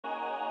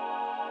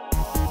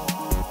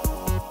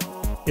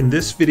In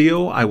this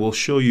video, I will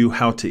show you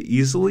how to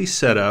easily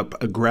set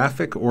up a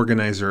graphic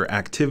organizer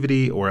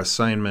activity or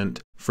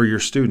assignment for your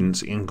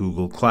students in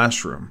Google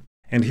Classroom.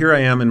 And here I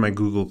am in my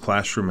Google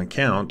Classroom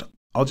account.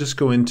 I'll just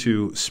go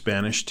into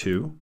Spanish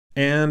 2,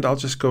 and I'll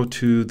just go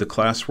to the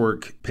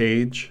classwork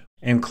page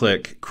and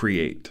click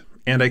Create.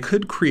 And I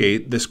could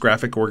create this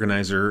graphic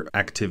organizer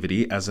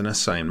activity as an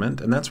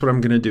assignment, and that's what I'm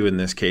going to do in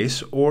this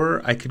case,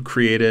 or I could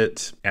create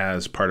it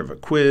as part of a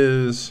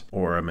quiz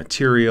or a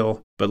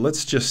material, but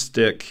let's just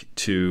stick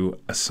to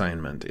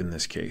assignment in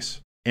this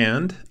case.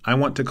 And I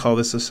want to call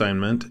this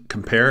assignment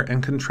Compare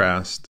and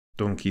Contrast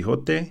Don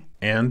Quixote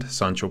and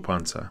Sancho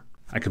Panza.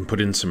 I can put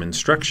in some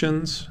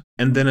instructions,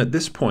 and then at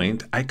this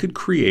point I could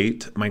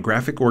create my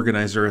graphic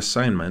organizer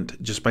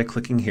assignment just by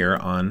clicking here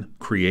on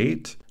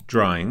Create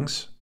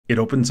Drawings. It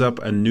opens up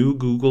a new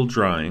Google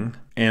drawing,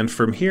 and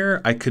from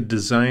here I could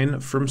design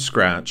from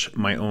scratch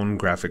my own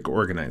graphic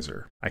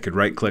organizer. I could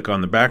right-click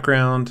on the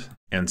background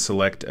and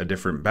select a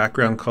different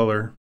background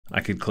color.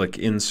 I could click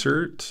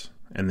Insert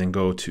and then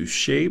go to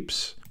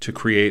Shapes to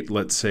create,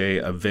 let's say,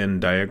 a Venn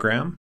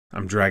diagram.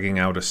 I'm dragging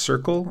out a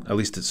circle, at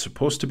least it's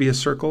supposed to be a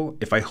circle.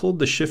 If I hold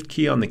the Shift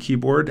key on the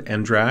keyboard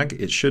and drag,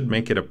 it should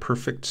make it a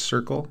perfect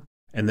circle.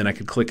 And then I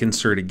could click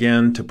Insert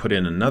again to put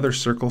in another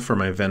circle for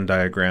my Venn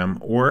diagram,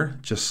 or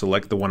just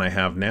select the one I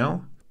have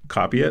now,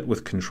 copy it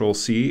with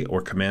Control-C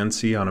or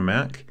Command-C on a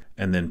Mac,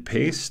 and then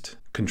paste,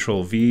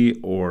 Control-V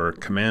or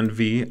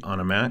Command-V on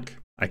a Mac.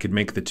 I could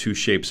make the two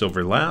shapes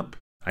overlap.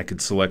 I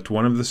could select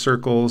one of the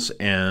circles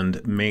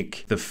and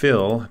make the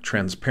fill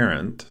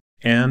transparent.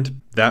 And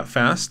that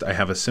fast, I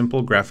have a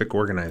simple graphic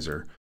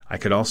organizer. I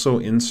could also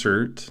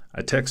insert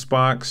a text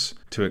box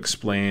to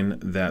explain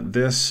that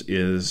this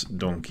is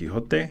Don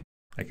Quixote.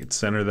 I could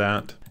center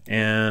that,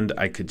 and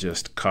I could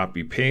just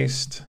copy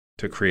paste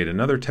to create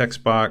another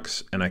text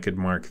box, and I could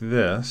mark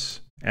this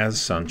as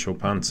Sancho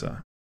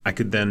Panza. I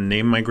could then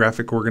name my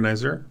graphic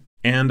organizer,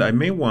 and I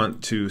may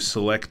want to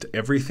select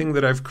everything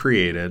that I've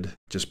created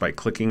just by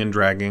clicking and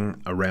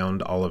dragging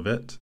around all of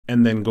it,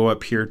 and then go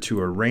up here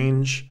to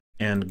Arrange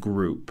and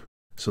Group.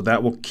 So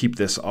that will keep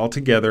this all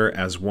together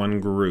as one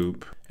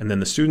group, and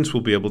then the students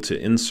will be able to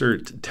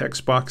insert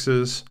text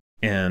boxes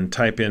and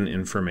type in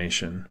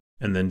information,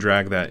 and then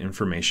drag that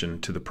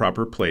information to the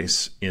proper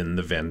place in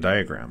the Venn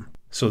diagram.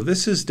 So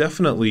this is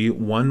definitely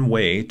one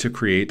way to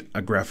create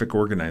a graphic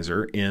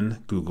organizer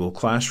in Google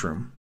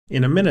Classroom.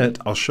 In a minute,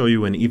 I'll show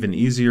you an even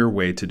easier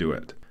way to do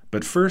it.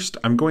 But first,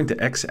 I'm going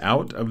to X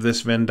out of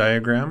this Venn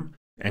diagram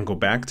and go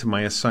back to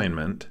my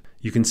assignment.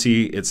 You can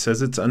see it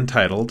says it's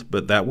untitled,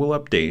 but that will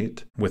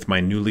update with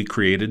my newly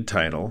created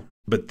title.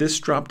 But this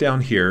drop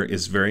down here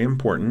is very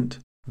important.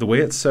 The way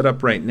it's set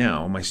up right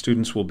now, my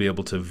students will be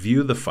able to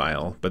view the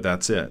file, but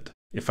that's it.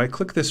 If I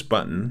click this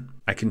button,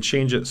 I can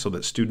change it so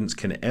that students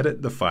can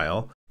edit the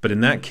file, but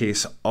in that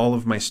case, all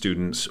of my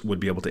students would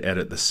be able to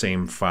edit the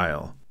same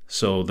file.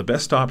 So the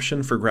best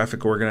option for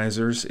graphic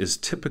organizers is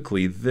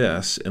typically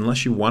this.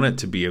 Unless you want it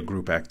to be a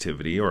group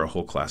activity or a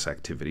whole class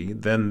activity,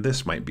 then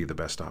this might be the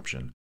best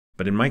option.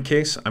 But in my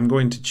case, I'm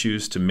going to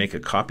choose to make a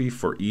copy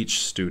for each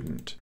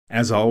student.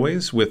 As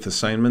always, with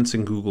assignments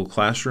in Google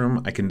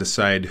Classroom, I can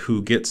decide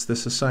who gets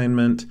this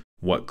assignment,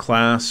 what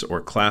class or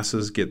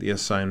classes get the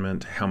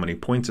assignment, how many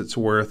points it's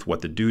worth,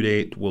 what the due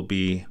date will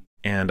be,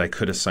 and I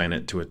could assign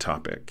it to a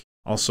topic.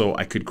 Also,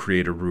 I could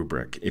create a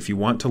rubric. If you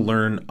want to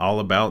learn all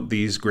about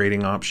these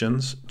grading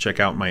options, check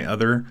out my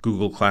other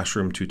Google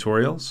Classroom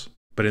tutorials.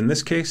 But in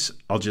this case,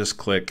 I'll just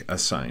click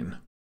Assign.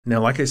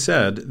 Now, like I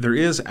said, there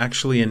is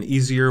actually an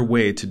easier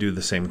way to do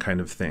the same kind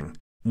of thing.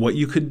 What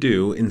you could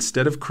do,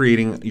 instead of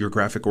creating your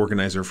graphic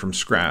organizer from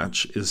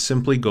scratch, is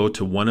simply go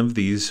to one of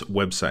these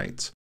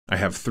websites. I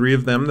have 3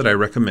 of them that I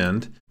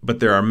recommend, but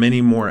there are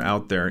many more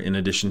out there in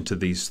addition to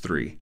these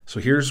 3. So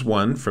here's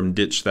one from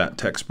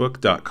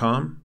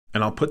ditchthattextbook.com,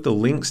 and I'll put the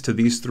links to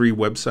these 3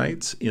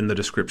 websites in the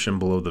description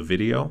below the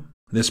video.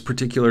 This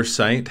particular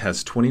site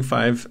has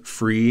 25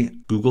 free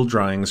Google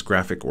Drawings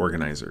graphic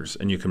organizers,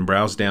 and you can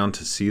browse down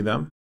to see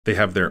them. They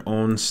have their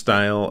own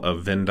style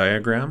of Venn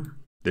diagram.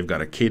 They've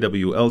got a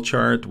KWL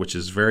chart, which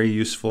is very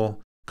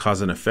useful, cause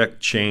and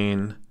effect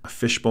chain, a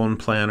fishbone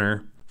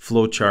planner,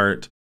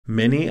 flowchart.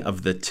 Many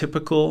of the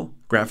typical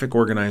graphic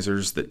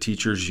organizers that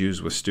teachers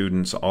use with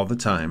students all the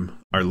time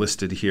are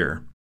listed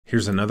here.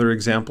 Here's another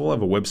example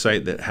of a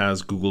website that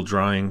has Google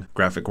Drawing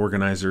graphic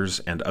organizers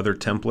and other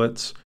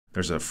templates.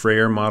 There's a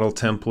Frayer model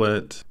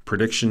template,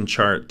 prediction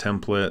chart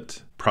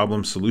template,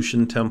 problem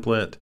solution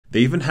template. They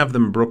even have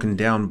them broken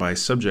down by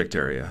subject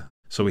area.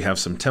 So we have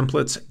some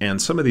templates, and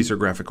some of these are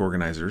graphic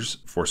organizers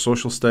for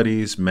social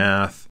studies,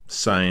 math,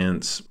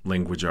 science,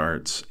 language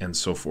arts, and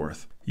so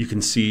forth. You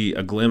can see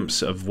a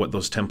glimpse of what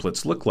those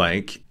templates look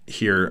like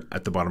here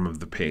at the bottom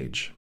of the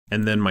page.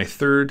 And then my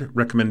third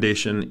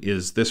recommendation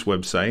is this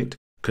website,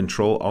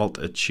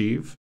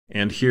 Control-Alt-Achieve.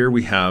 And here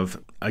we have,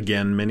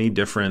 again, many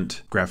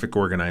different graphic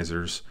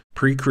organizers,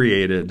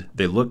 pre-created.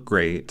 They look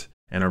great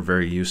and are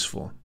very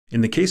useful.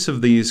 In the case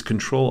of these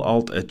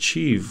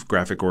Control-Alt-Achieve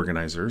graphic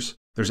organizers,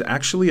 there's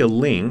actually a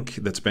link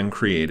that's been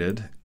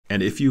created,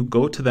 and if you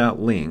go to that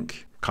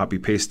link, copy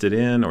paste it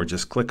in, or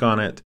just click on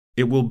it,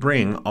 it will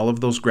bring all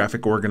of those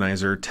graphic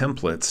organizer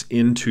templates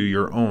into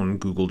your own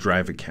Google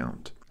Drive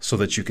account so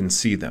that you can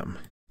see them.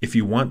 If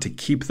you want to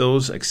keep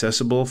those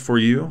accessible for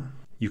you,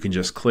 you can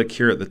just click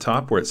here at the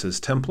top where it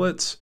says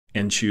templates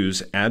and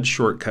choose Add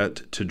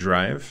Shortcut to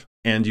Drive,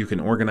 and you can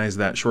organize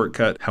that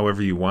shortcut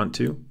however you want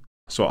to.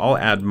 So I'll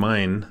add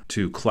mine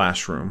to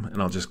Classroom,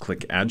 and I'll just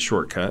click Add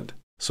Shortcut.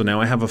 So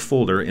now I have a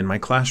folder in my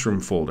Classroom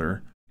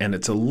folder, and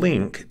it's a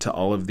link to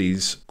all of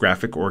these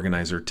graphic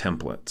organizer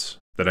templates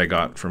that I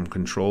got from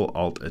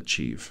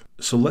Control-Alt-Achieve.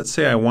 So let's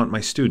say I want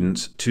my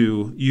students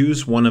to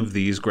use one of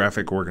these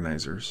graphic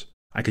organizers.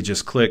 I could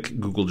just click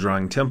Google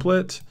Drawing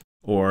Template,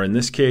 or in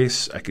this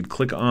case, I could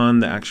click on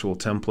the actual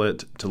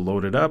template to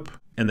load it up,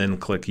 and then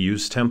click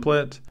Use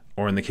Template.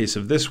 Or in the case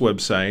of this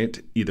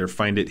website, either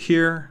find it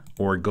here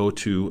or go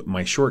to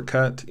my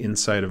shortcut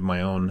inside of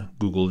my own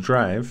Google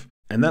Drive.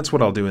 And that's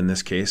what I'll do in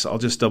this case. I'll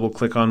just double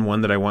click on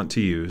one that I want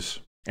to use.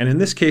 And in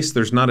this case,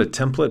 there's not a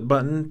template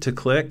button to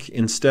click.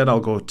 Instead, I'll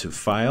go to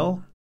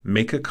File,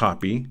 Make a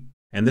Copy,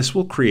 and this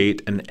will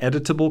create an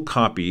editable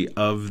copy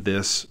of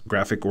this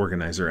graphic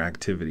organizer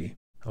activity.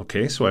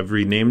 Okay, so I've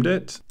renamed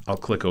it. I'll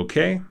click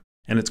OK,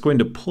 and it's going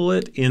to pull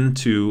it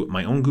into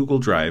my own Google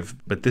Drive,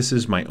 but this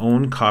is my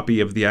own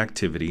copy of the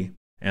activity.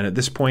 And at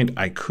this point,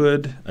 I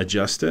could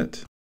adjust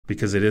it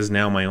because it is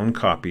now my own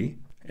copy.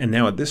 And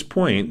now at this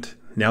point,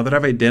 now that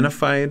I've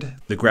identified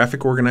the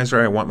graphic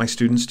organizer I want my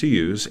students to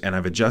use, and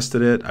I've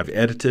adjusted it, I've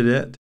edited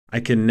it,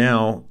 I can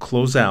now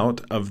close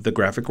out of the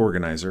graphic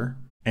organizer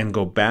and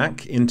go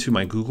back into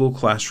my Google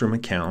Classroom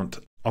account.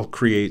 I'll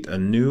create a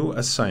new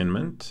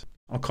assignment.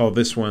 I'll call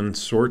this one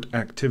Sort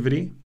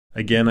Activity.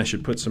 Again, I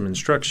should put some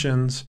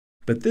instructions,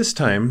 but this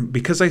time,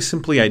 because I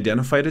simply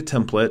identified a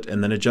template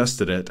and then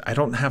adjusted it, I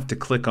don't have to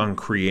click on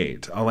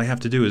Create. All I have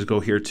to do is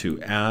go here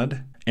to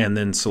Add, and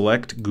then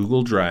select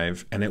Google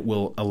Drive, and it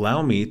will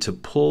allow me to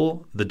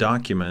pull the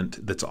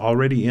document that's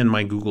already in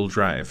my Google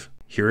Drive.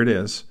 Here it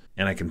is,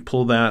 and I can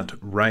pull that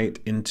right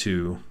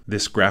into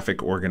this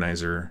graphic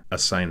organizer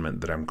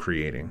assignment that I'm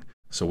creating.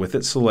 So with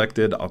it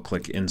selected, I'll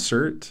click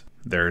Insert.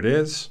 There it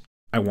is.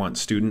 I want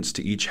students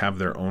to each have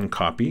their own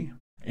copy,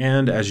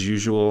 and as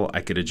usual,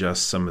 I could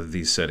adjust some of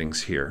these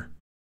settings here.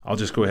 I'll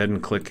just go ahead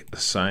and click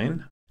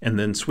Assign, and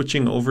then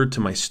switching over to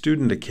my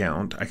student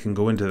account, I can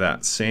go into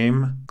that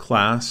same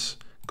class,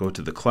 go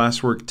to the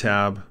Classwork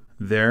tab.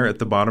 There at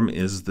the bottom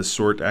is the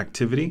Sort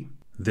Activity.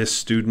 This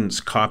student's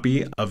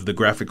copy of the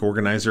graphic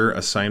organizer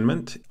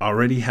assignment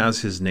already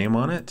has his name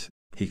on it.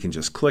 He can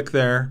just click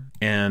there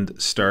and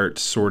start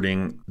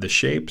sorting the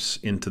shapes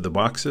into the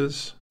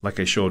boxes. Like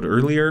I showed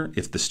earlier,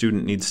 if the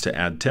student needs to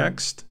add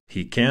text,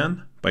 he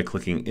can by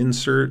clicking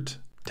Insert,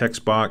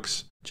 Text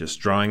Box, just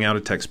drawing out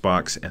a text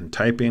box and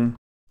typing.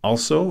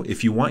 Also,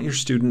 if you want your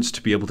students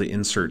to be able to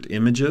insert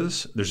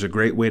images, there's a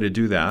great way to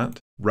do that.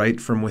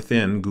 Right from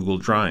within Google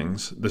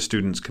Drawings, the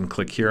students can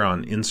click here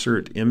on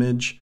Insert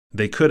Image.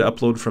 They could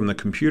upload from the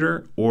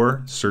computer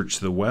or search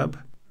the web.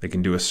 They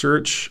can do a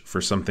search for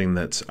something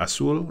that's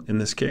azul in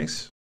this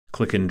case.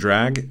 Click and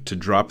drag to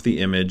drop the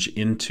image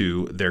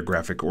into their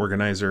graphic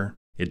organizer.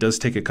 It does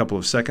take a couple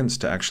of seconds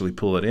to actually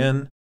pull it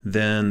in.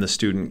 Then the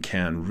student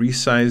can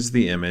resize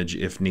the image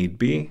if need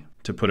be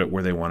to put it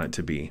where they want it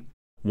to be.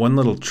 One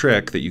little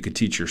trick that you could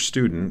teach your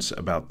students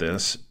about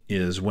this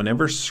is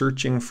whenever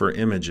searching for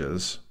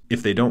images,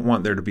 if they don't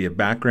want there to be a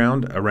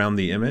background around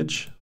the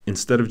image,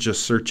 instead of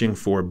just searching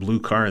for blue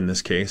car in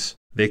this case,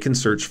 they can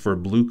search for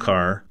blue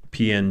car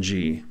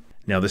PNG.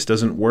 Now this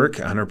doesn't work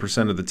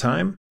 100% of the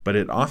time, but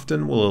it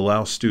often will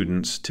allow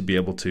students to be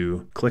able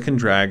to click and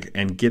drag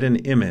and get an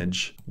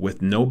image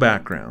with no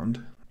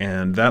background,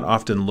 and that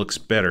often looks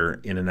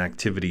better in an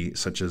activity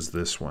such as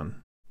this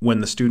one. When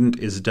the student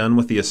is done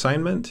with the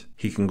assignment,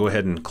 he can go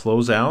ahead and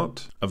close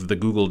out of the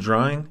Google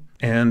Drawing,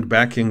 and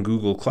back in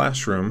Google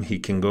Classroom, he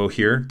can go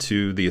here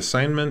to the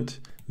assignment,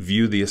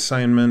 view the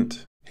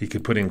assignment. He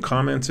could put in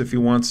comments if he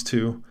wants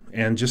to,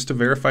 and just to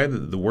verify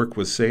that the work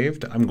was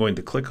saved, I'm going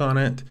to click on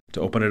it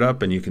to open it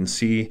up, and you can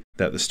see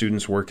that the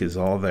student's work is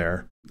all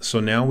there. So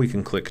now we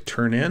can click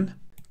Turn In,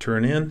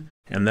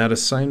 and that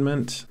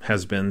assignment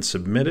has been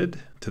submitted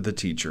to the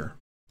teacher.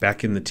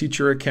 Back in the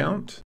teacher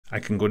account, I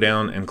can go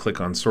down and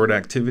click on Sort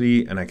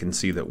Activity, and I can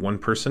see that one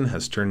person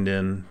has turned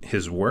in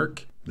his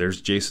work.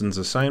 There's Jason's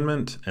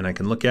assignment, and I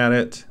can look at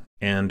it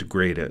and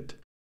grade it.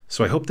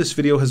 So I hope this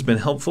video has been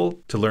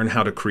helpful to learn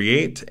how to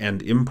create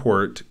and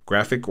import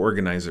graphic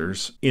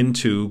organizers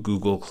into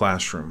Google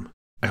Classroom.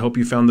 I hope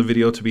you found the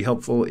video to be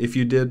helpful. If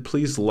you did,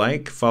 please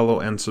like, follow,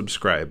 and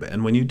subscribe.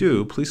 And when you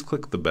do, please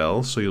click the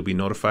bell so you'll be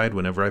notified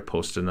whenever I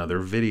post another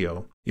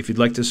video. If you'd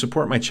like to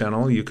support my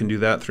channel, you can do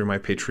that through my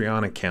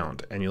Patreon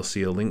account, and you'll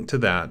see a link to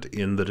that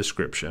in the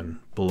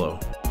description below.